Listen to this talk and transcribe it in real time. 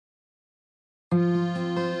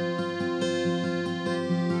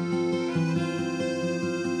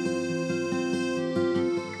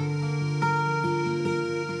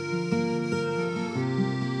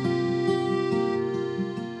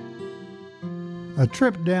A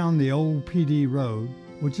trip down the old PD Road,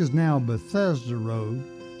 which is now Bethesda Road,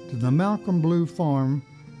 to the Malcolm Blue Farm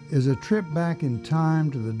is a trip back in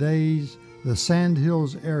time to the days the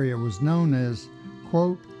Sandhills area was known as,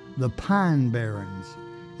 quote, the Pine Barrens.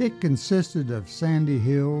 It consisted of sandy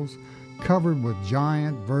hills covered with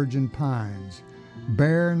giant virgin pines,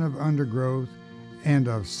 barren of undergrowth, and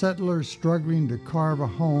of settlers struggling to carve a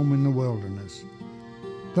home in the wilderness.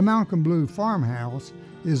 The Malcolm Blue farmhouse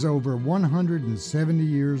is over 170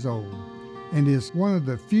 years old and is one of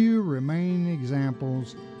the few remaining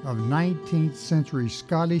examples of 19th century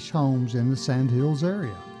Scottish homes in the Sandhills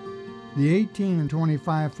area. The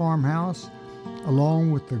 1825 farmhouse,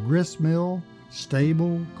 along with the grist mill,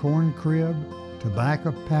 stable, corn crib,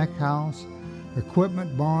 tobacco pack house,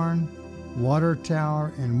 equipment barn, water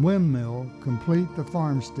tower, and windmill, complete the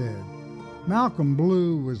farmstead. Malcolm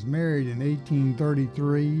Blue was married in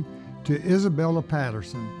 1833 to Isabella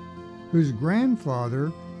Patterson, whose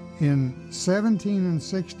grandfather in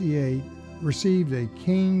 1768 received a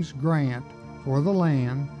king's grant for the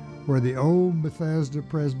land where the old Bethesda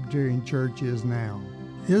Presbyterian Church is now.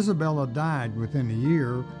 Isabella died within a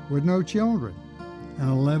year with no children, and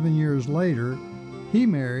 11 years later, he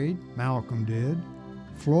married, Malcolm did,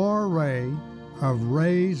 Flora Ray of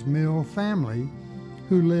Ray's Mill family,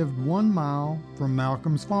 who lived 1 mile from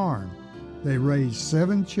Malcolm's farm. They raised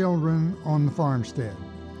 7 children on the farmstead.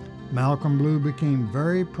 Malcolm Blue became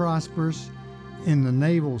very prosperous in the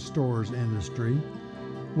naval stores industry,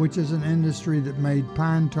 which is an industry that made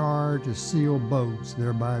pine tar to seal boats,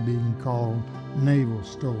 thereby being called naval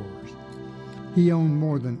stores. He owned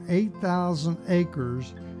more than 8,000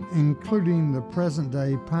 acres, including the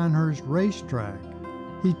present-day Pinehurst Racetrack.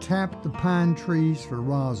 He tapped the pine trees for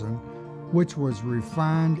rosin, which was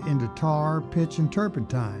refined into tar, pitch, and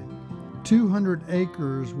turpentine. 200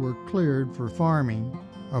 acres were cleared for farming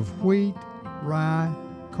of wheat, rye,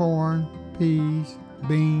 corn, peas,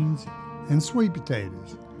 beans, and sweet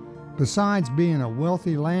potatoes. Besides being a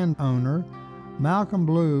wealthy landowner, Malcolm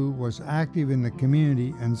Blue was active in the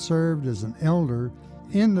community and served as an elder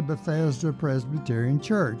in the Bethesda Presbyterian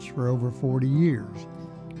Church for over 40 years,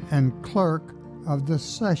 and clerk of the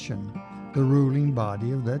session, the ruling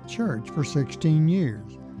body of that church, for 16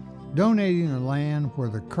 years, donating the land where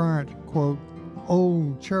the current, quote,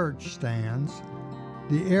 old church stands.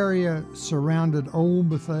 The area surrounded Old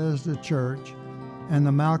Bethesda Church, and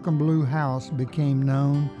the Malcolm Blue house became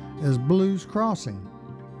known as Blue's Crossing.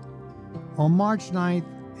 On March 9,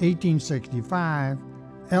 1865,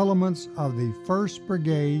 elements of the 1st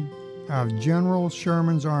Brigade of General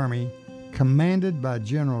Sherman's Army, commanded by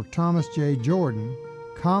General Thomas J. Jordan,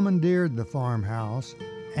 commandeered the farmhouse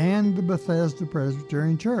and the Bethesda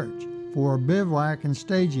Presbyterian Church for a bivouac and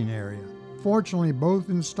staging area. Fortunately, both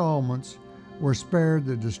installments were spared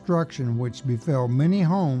the destruction which befell many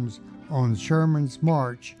homes on Sherman's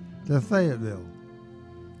march to Fayetteville.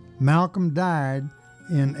 Malcolm died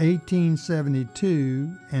in 1872,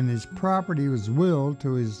 and his property was willed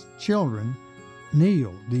to his children.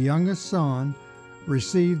 Neil, the youngest son,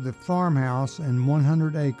 received the farmhouse and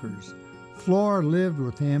 100 acres. Flora lived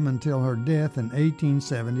with him until her death in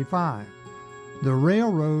 1875. The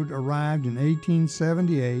railroad arrived in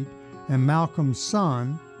 1878, and Malcolm's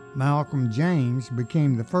son, Malcolm James,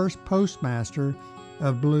 became the first postmaster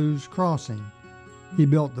of Blue's Crossing. He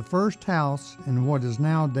built the first house in what is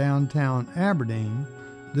now downtown Aberdeen,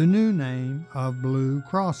 the new name of Blue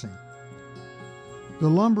Crossing. The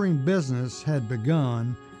lumbering business had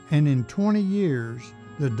begun, and in 20 years,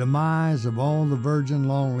 the demise of all the virgin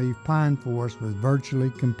longleaf pine forest was virtually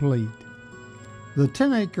complete. The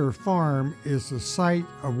 10-acre farm is the site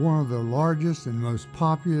of one of the largest and most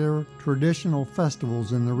popular traditional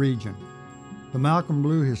festivals in the region. The Malcolm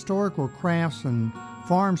Blue Historical Crafts and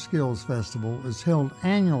Farm Skills Festival is held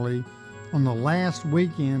annually on the last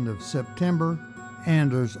weekend of September,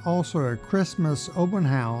 and there's also a Christmas open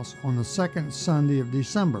house on the second Sunday of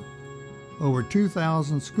December. Over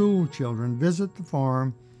 2,000 school children visit the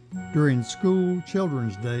farm during School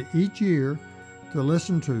Children's Day each year to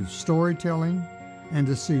listen to storytelling and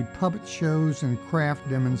to see puppet shows and craft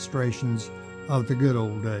demonstrations of the good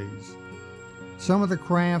old days. Some of the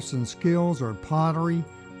crafts and skills are pottery,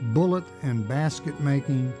 bullet and basket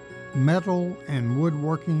making, metal and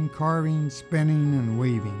woodworking, carving, spinning and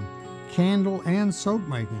weaving, candle and soap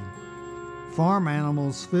making. Farm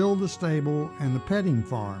animals fill the stable and the petting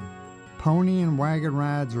farm. Pony and wagon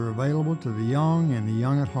rides are available to the young and the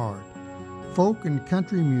young at heart. Folk and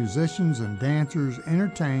country musicians and dancers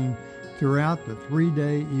entertain throughout the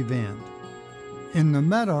 3-day event. In the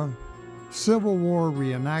meadow, Civil War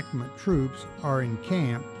reenactment troops are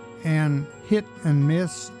encamped, and hit and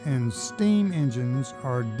miss and steam engines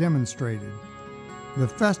are demonstrated. The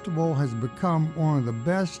festival has become one of the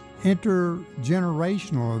best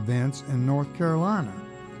intergenerational events in North Carolina.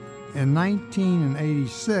 In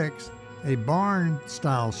 1986, a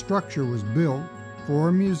barn-style structure was built for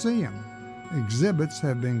a museum. Exhibits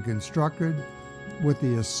have been constructed with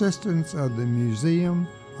the assistance of the Museum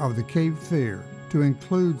of the Cape Fear to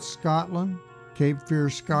include Scotland, Cape Fear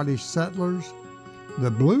Scottish settlers,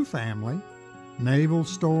 the Blue family, naval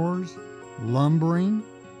stores, lumbering,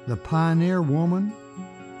 the pioneer woman,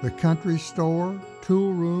 the country store,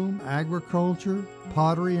 tool room, agriculture,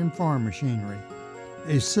 pottery, and farm machinery.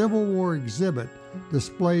 A Civil War exhibit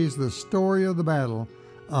displays the story of the Battle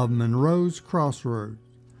of Monroe's Crossroads.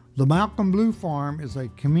 The Malcolm Blue Farm is a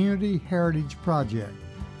community heritage project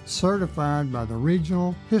certified by the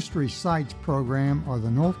Regional History Sites Program or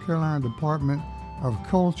the North Carolina Department of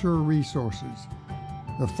Cultural Resources.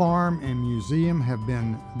 The farm and museum have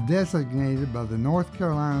been designated by the North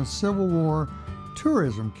Carolina Civil War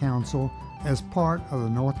Tourism Council as part of the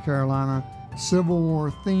North Carolina Civil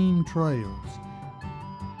War themed trails.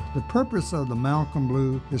 The purpose of the Malcolm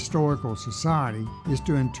Blue Historical Society is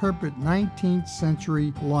to interpret 19th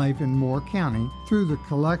century life in Moore County through the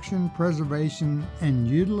collection, preservation, and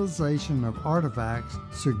utilization of artifacts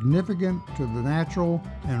significant to the natural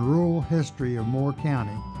and rural history of Moore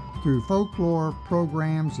County, through folklore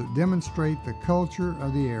programs that demonstrate the culture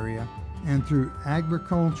of the area, and through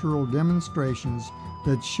agricultural demonstrations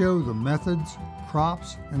that show the methods,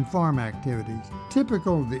 crops, and farm activities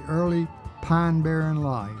typical of the early pine-barren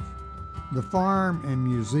life. The farm and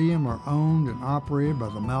museum are owned and operated by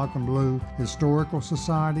the Malcolm Blue Historical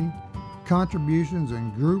Society. Contributions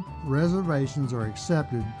and group reservations are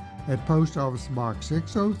accepted at Post Office Box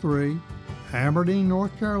 603, Aberdeen,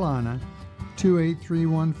 North Carolina,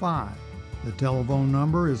 28315. The telephone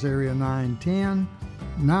number is area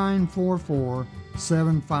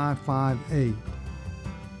 910-944-7558.